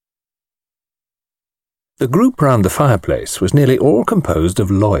The group round the fireplace was nearly all composed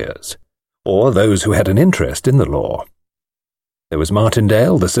of lawyers, or those who had an interest in the law. There was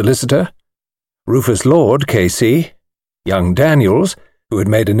Martindale, the solicitor, Rufus Lord, K.C., young Daniels, who had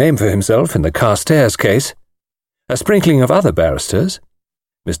made a name for himself in the Carstairs case, a sprinkling of other barristers,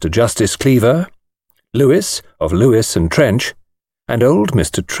 Mr. Justice Cleaver, Lewis of Lewis and Trench, and old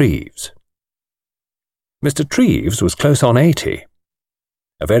Mr. Treves. Mr. Treves was close on 80,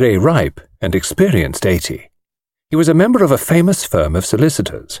 a very ripe and experienced 80. He was a member of a famous firm of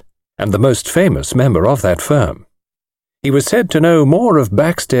solicitors, and the most famous member of that firm. He was said to know more of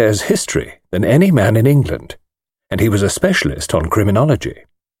backstairs history than any man in England, and he was a specialist on criminology.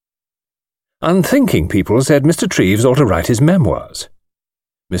 Unthinking people said Mr. Treves ought to write his memoirs.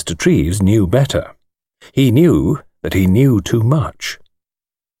 Mr. Treves knew better. He knew that he knew too much.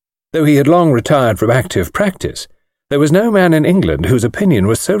 Though he had long retired from active practice, there was no man in England whose opinion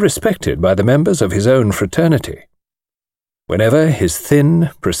was so respected by the members of his own fraternity. Whenever his thin,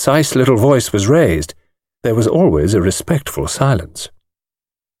 precise little voice was raised, there was always a respectful silence.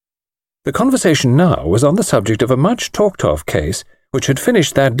 The conversation now was on the subject of a much-talked-of case which had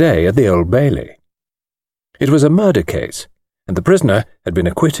finished that day at the Old Bailey. It was a murder case, and the prisoner had been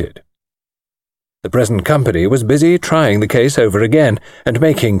acquitted. The present company was busy trying the case over again and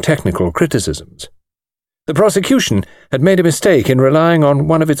making technical criticisms. The prosecution had made a mistake in relying on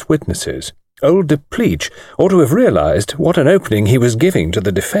one of its witnesses. Old de Pleach ought to have realized what an opening he was giving to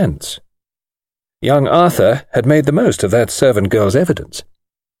the defence. Young Arthur had made the most of that servant girl's evidence.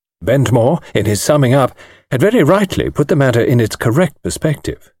 Bentmore, in his summing up, had very rightly put the matter in its correct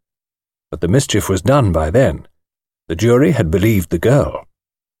perspective. But the mischief was done by then. The jury had believed the girl.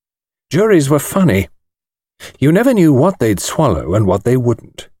 Juries were funny. You never knew what they'd swallow and what they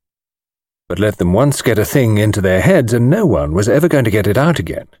wouldn't. But let them once get a thing into their heads and no one was ever going to get it out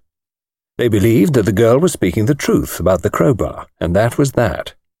again. They believed that the girl was speaking the truth about the crowbar, and that was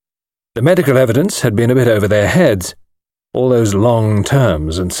that. The medical evidence had been a bit over their heads. All those long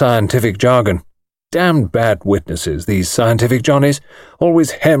terms and scientific jargon. Damned bad witnesses, these scientific Johnnies,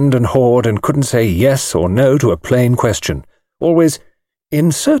 always hemmed and hawed and couldn't say yes or no to a plain question. Always,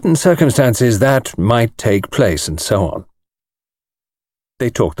 in certain circumstances, that might take place, and so on. They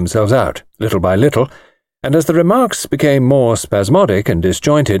talked themselves out, little by little, and as the remarks became more spasmodic and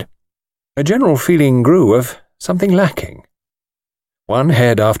disjointed, a general feeling grew of something lacking. One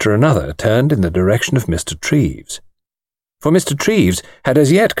head after another turned in the direction of Mr. Treves, for Mr. Treves had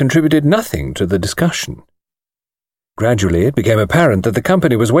as yet contributed nothing to the discussion. Gradually it became apparent that the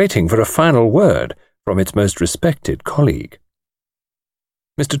company was waiting for a final word from its most respected colleague.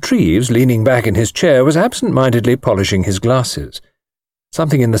 Mr. Treves, leaning back in his chair, was absent-mindedly polishing his glasses.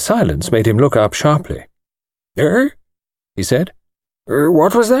 Something in the silence made him look up sharply. He said.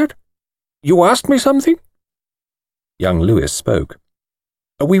 What was that? You asked me something? Young Lewis spoke.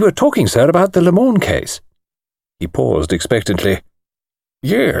 We were talking, sir, about the Lamorne case. He paused expectantly.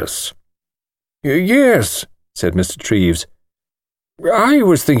 Yes, said Mr. Treves. I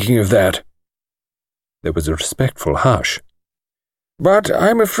was thinking of that. There was a respectful hush. But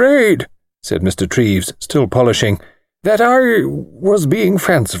I'm afraid, said Mr. Treves, still polishing, that I was being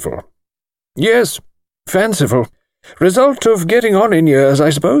fanciful. Yes, fanciful. Result of getting on in years,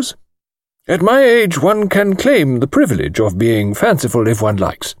 I suppose. At my age one can claim the privilege of being fanciful if one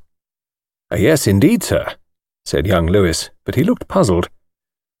likes. Yes, indeed, sir, said young Lewis, but he looked puzzled.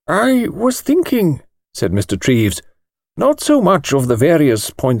 I was thinking, said Mr. Treves, not so much of the various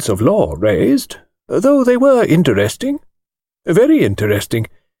points of law raised, though they were interesting. Very interesting.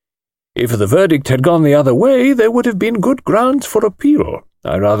 If the verdict had gone the other way, there would have been good grounds for appeal,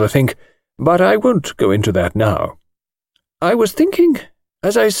 I rather think, but I won't go into that now. I was thinking,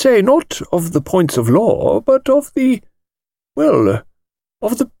 as I say, not of the points of law, but of the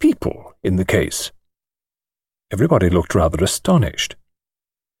people in the case. Everybody looked rather astonished.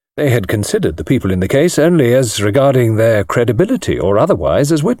 They had considered the people in the case only as regarding their credibility or otherwise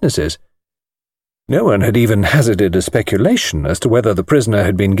as witnesses. No one had even hazarded a speculation as to whether the prisoner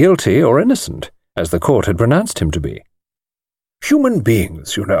had been guilty or innocent, as the court had pronounced him to be. Human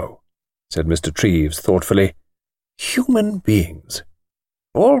beings, you know, said Mr. Treves thoughtfully. Human beings.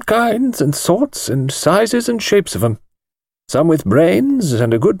 All kinds and sorts and sizes and shapes of 'em. Some with brains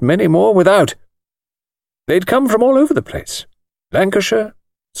and a good many more without. They'd come from all over the place. Lancashire,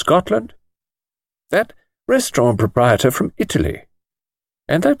 Scotland, that restaurant proprietor from Italy,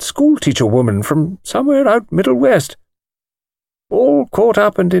 and that school-teacher woman from somewhere out Middle West. All caught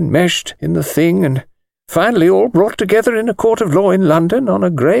up and enmeshed in the thing, and finally all brought together in a court of law in London on a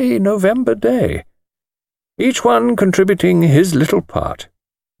grey November day. Each one contributing his little part.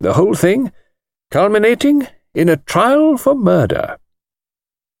 The whole thing culminating in a trial for murder."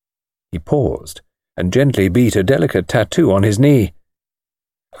 He paused and gently beat a delicate tattoo on his knee.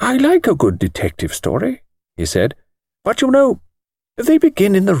 "I like a good detective story," he said, "but you know, they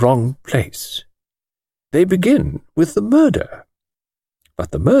begin in the wrong place. They begin with the murder.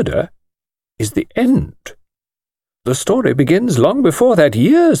 But the murder is the end. The story begins long before that,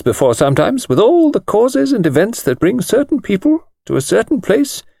 years before sometimes, with all the causes and events that bring certain people to a certain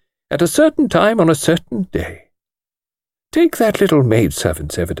place at a certain time on a certain day. Take that little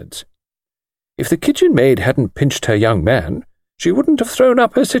maidservant's evidence. If the kitchen maid hadn't pinched her young man, she wouldn't have thrown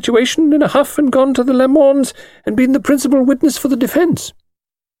up her situation in a huff and gone to the Lamornes and been the principal witness for the defence.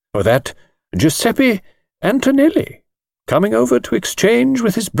 Or that Giuseppe Antonelli, coming over to exchange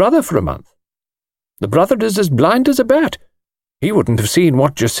with his brother for a month. The brother is as blind as a bat. He wouldn't have seen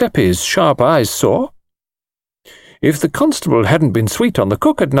what Giuseppe's sharp eyes saw. If the constable hadn't been sweet on the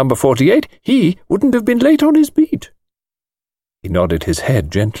cook at number 48, he wouldn't have been late on his beat." He nodded his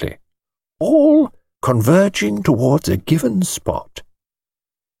head gently. "All converging towards a given spot.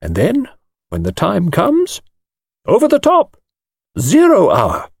 And then, when the time comes, over the top, 0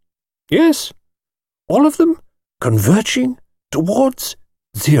 hour. Yes, all of them converging towards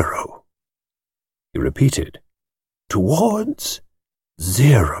 0. He repeated, "Towards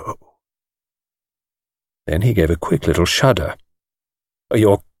 0. Then he gave a quick little shudder.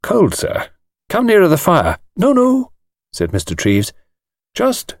 "You're cold, sir. Come nearer the fire." No, said Mr. Treves.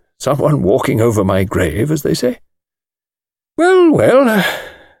 "Just someone walking over my grave, as they say. Well,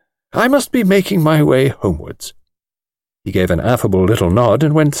 I must be making my way homewards." He gave an affable little nod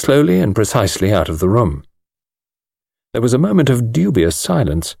and went slowly and precisely out of the room. There was a moment of dubious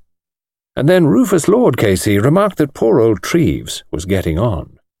silence, and then Rufus Lord Casey remarked that poor old Treves was getting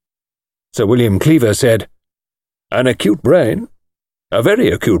on. Sir William Cleaver said, "An acute brain, a very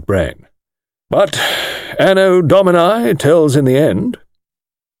acute brain, but Anno Domini tells in the end."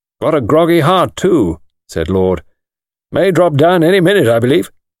 "Got a groggy heart, too," said Lord. "May drop down any minute, I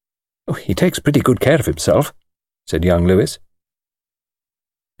believe." "Oh, he takes pretty good care of himself," said young Lewis.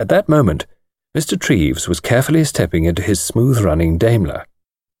 At that moment, Mr. Treves was carefully stepping into his smooth-running Daimler.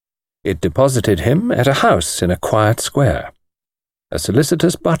 It deposited him at a house in a quiet square. A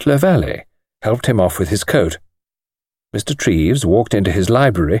solicitous butler valet helped him off with his coat. Mr. Treves walked into his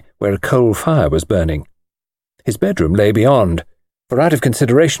library, where a coal fire was burning. His bedroom lay beyond, for out of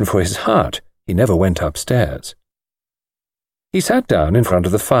consideration for his heart, he never went upstairs. He sat down in front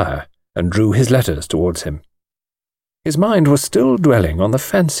of the fire and drew his letters towards him. His mind was still dwelling on the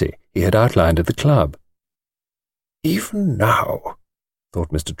fancy he had outlined at the club. "Even now,"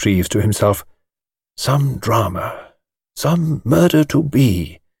 thought Mr. Treves to himself, "some drama, some murder to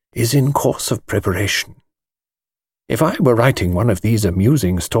be, is in course of preparation. If I were writing one of these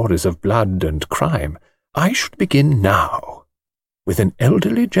amusing stories of blood and crime, I should begin now, with an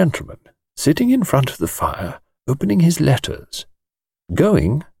elderly gentleman sitting in front of the fire, opening his letters,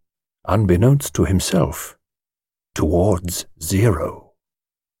 going, unbeknownst to himself, towards 0.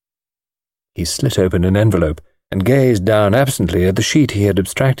 He slit open an envelope and gazed down absently at the sheet he had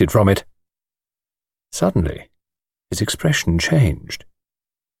abstracted from it. Suddenly, his expression changed.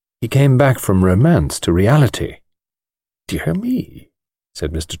 He came back from romance to reality. "Dear me,"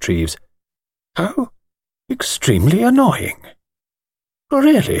 said Mr. Treves, "how extremely annoying.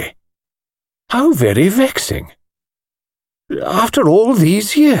 Really, how very vexing. After all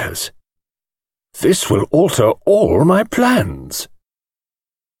these years. This will alter all my plans."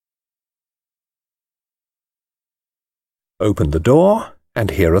 Open the door,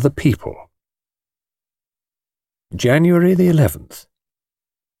 and here are the people. January the 11th.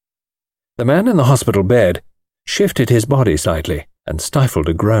 The man in the hospital bed shifted his body slightly and stifled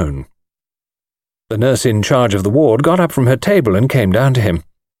a groan. The nurse in charge of the ward got up from her table and came down to him.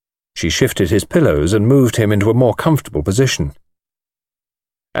 She shifted his pillows and moved him into a more comfortable position.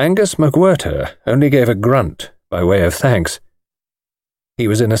 Angus McWhirter only gave a grunt by way of thanks. He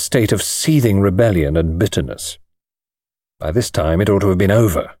was in a state of seething rebellion and bitterness. By this time it ought to have been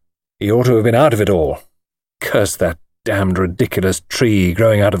over. He ought to have been out of it all. Curse that damned ridiculous tree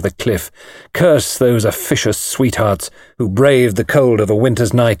growing out of the cliff. Curse those officious sweethearts who braved the cold of a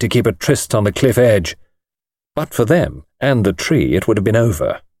winter's night to keep a tryst on the cliff edge. But for them and the tree it would have been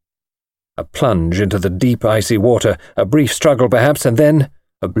over. A plunge into the deep icy water, a brief struggle perhaps, and then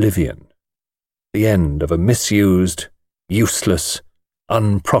oblivion. The end of a misused, useless,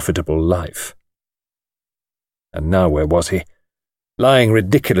 unprofitable life. And now where was he? Lying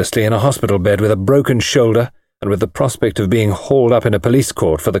ridiculously in a hospital bed with a broken shoulder and with the prospect of being hauled up in a police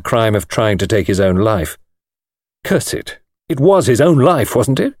court for the crime of trying to take his own life. Curse it! It was his own life,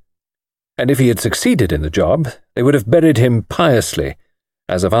 wasn't it? and if he had succeeded in the job, they would have buried him piously,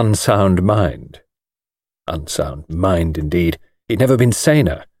 as of unsound mind. Unsound mind, indeed. He'd never been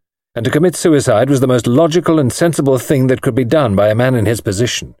saner, and to commit suicide was the most logical and sensible thing that could be done by a man in his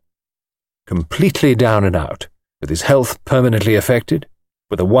position. Completely down and out, with his health permanently affected,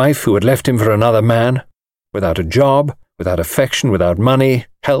 with a wife who had left him for another man, without a job, without affection, without money,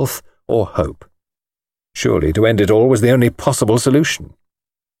 health, or hope. Surely to end it all was the only possible solution.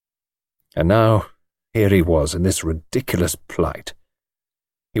 And now, here he was in this ridiculous plight.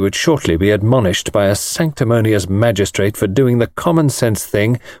 He would shortly be admonished by a sanctimonious magistrate for doing the common-sense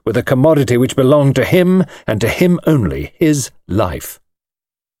thing with a commodity which belonged to him and to him only, his life.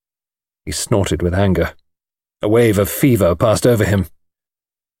 He snorted with anger. A wave of fever passed over him.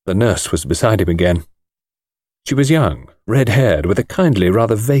 The nurse was beside him again. She was young, red-haired, with a kindly,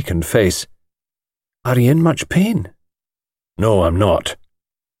 rather vacant face. "Are you in much pain?" "No, I'm not."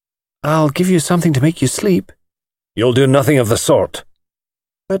 "I'll give you something to make you sleep." "You'll do nothing of the sort."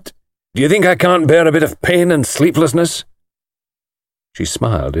 "But do you think I can't bear a bit of pain and sleeplessness?" She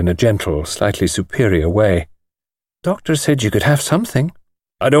smiled in a gentle, slightly superior way. "Doctor said you could have something."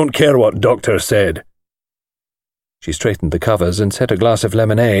 "I don't care what doctor said." She straightened the covers and set a glass of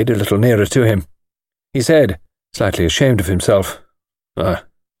lemonade a little nearer to him. He said, slightly ashamed of himself,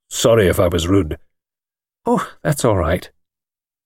 Sorry if I was rude." "Oh, that's all right."